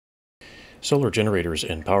Solar generators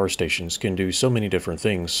and power stations can do so many different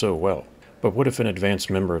things so well. But what if an advanced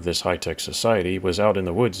member of this high-tech society was out in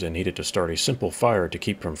the woods and needed to start a simple fire to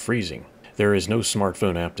keep from freezing? There is no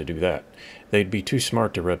smartphone app to do that. They'd be too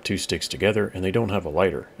smart to rub two sticks together, and they don't have a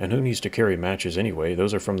lighter. And who needs to carry matches anyway?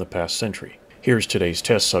 Those are from the past century. Here's today's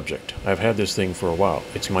test subject. I've had this thing for a while.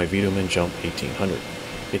 It's my VTOMAN Jump 1800.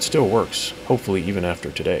 It still works, hopefully even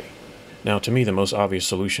after today. Now, to me, the most obvious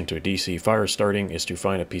solution to DC fire starting is to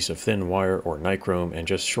find a piece of thin wire or nichrome and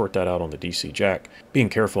just short that out on the DC jack, being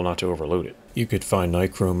careful not to overload it. You could find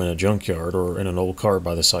nichrome in a junkyard or in an old car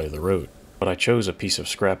by the side of the road. But I chose a piece of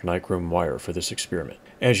scrap nichrome wire for this experiment.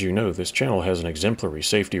 As you know, this channel has an exemplary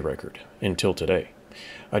safety record, until today.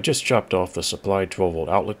 I just chopped off the supplied 12-volt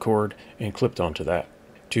outlet cord and clipped onto that.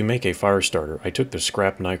 To make a fire starter, I took the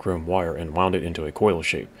scrap nichrome wire and wound it into a coil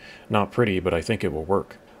shape. Not pretty, but I think it will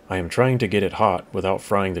work. I am trying to get it hot without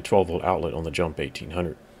frying the 12-volt outlet on the Jump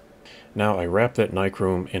 1800. Now I wrap that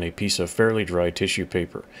nichrome in a piece of fairly dry tissue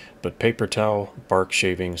paper, but paper towel, bark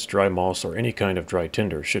shavings, dry moss, or any kind of dry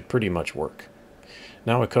tinder should pretty much work.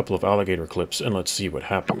 Now a couple of alligator clips and let's see what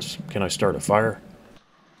happens. Can I start a fire?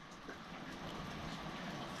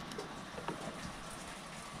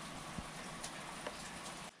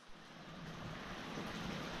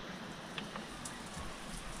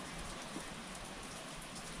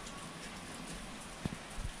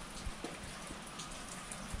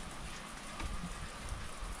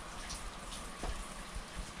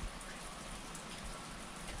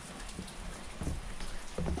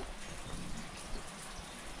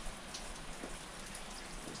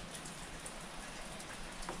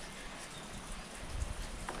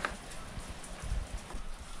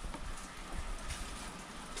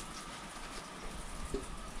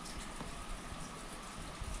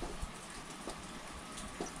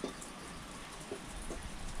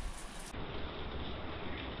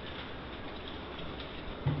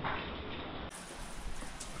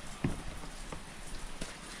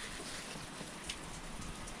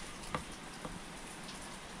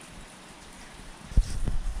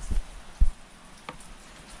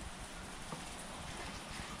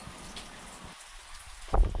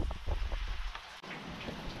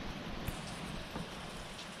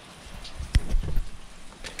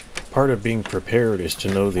 Part of being prepared is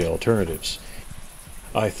to know the alternatives.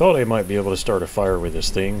 I thought I might be able to start a fire with this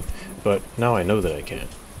thing, but now I know that I can.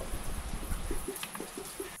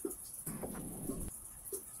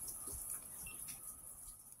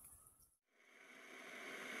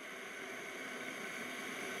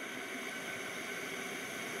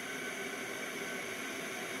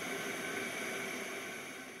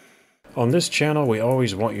 On this channel, we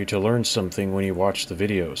always want you to learn something when you watch the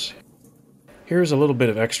videos. Here's a little bit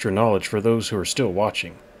of extra knowledge for those who are still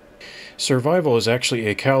watching. Survival is actually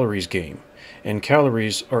a calories game, and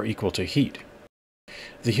calories are equal to heat.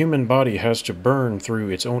 The human body has to burn through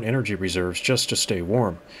its own energy reserves just to stay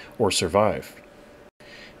warm, or survive.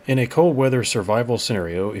 In a cold weather survival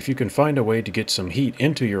scenario, if you can find a way to get some heat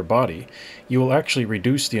into your body, you will actually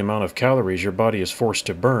reduce the amount of calories your body is forced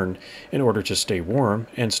to burn in order to stay warm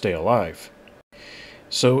and stay alive.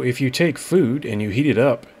 So if you take food and you heat it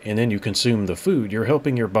up and then you consume the food, you're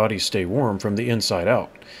helping your body stay warm from the inside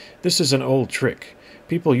out. This is an old trick.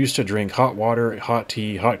 People used to drink hot water, hot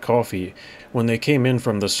tea, hot coffee when they came in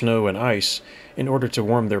from the snow and ice in order to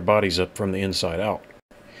warm their bodies up from the inside out.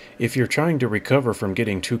 If you're trying to recover from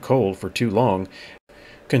getting too cold for too long,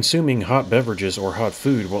 consuming hot beverages or hot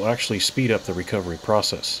food will actually speed up the recovery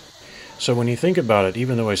process. So when you think about it,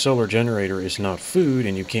 even though a solar generator is not food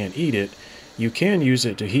and you can't eat it, you can use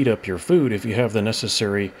it to heat up your food if you have the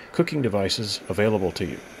necessary cooking devices available to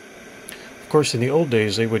you. Of course, in the old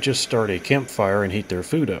days, they would just start a campfire and heat their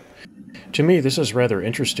food up. To me, this is rather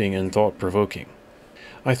interesting and thought-provoking.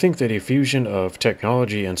 I think that a fusion of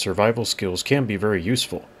technology and survival skills can be very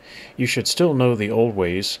useful. You should still know the old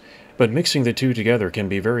ways, but mixing the two together can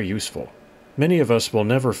be very useful. Many of us will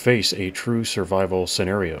never face a true survival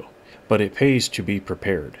scenario, but it pays to be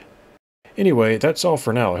prepared. Anyway, that's all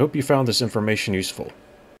for now. I hope you found this information useful.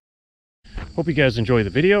 Hope you guys enjoy the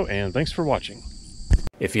video, and thanks for watching.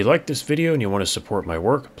 If you like this video and you want to support my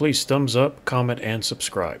work, please thumbs up, comment, and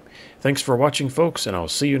subscribe. Thanks for watching, folks, and I'll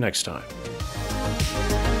see you next time.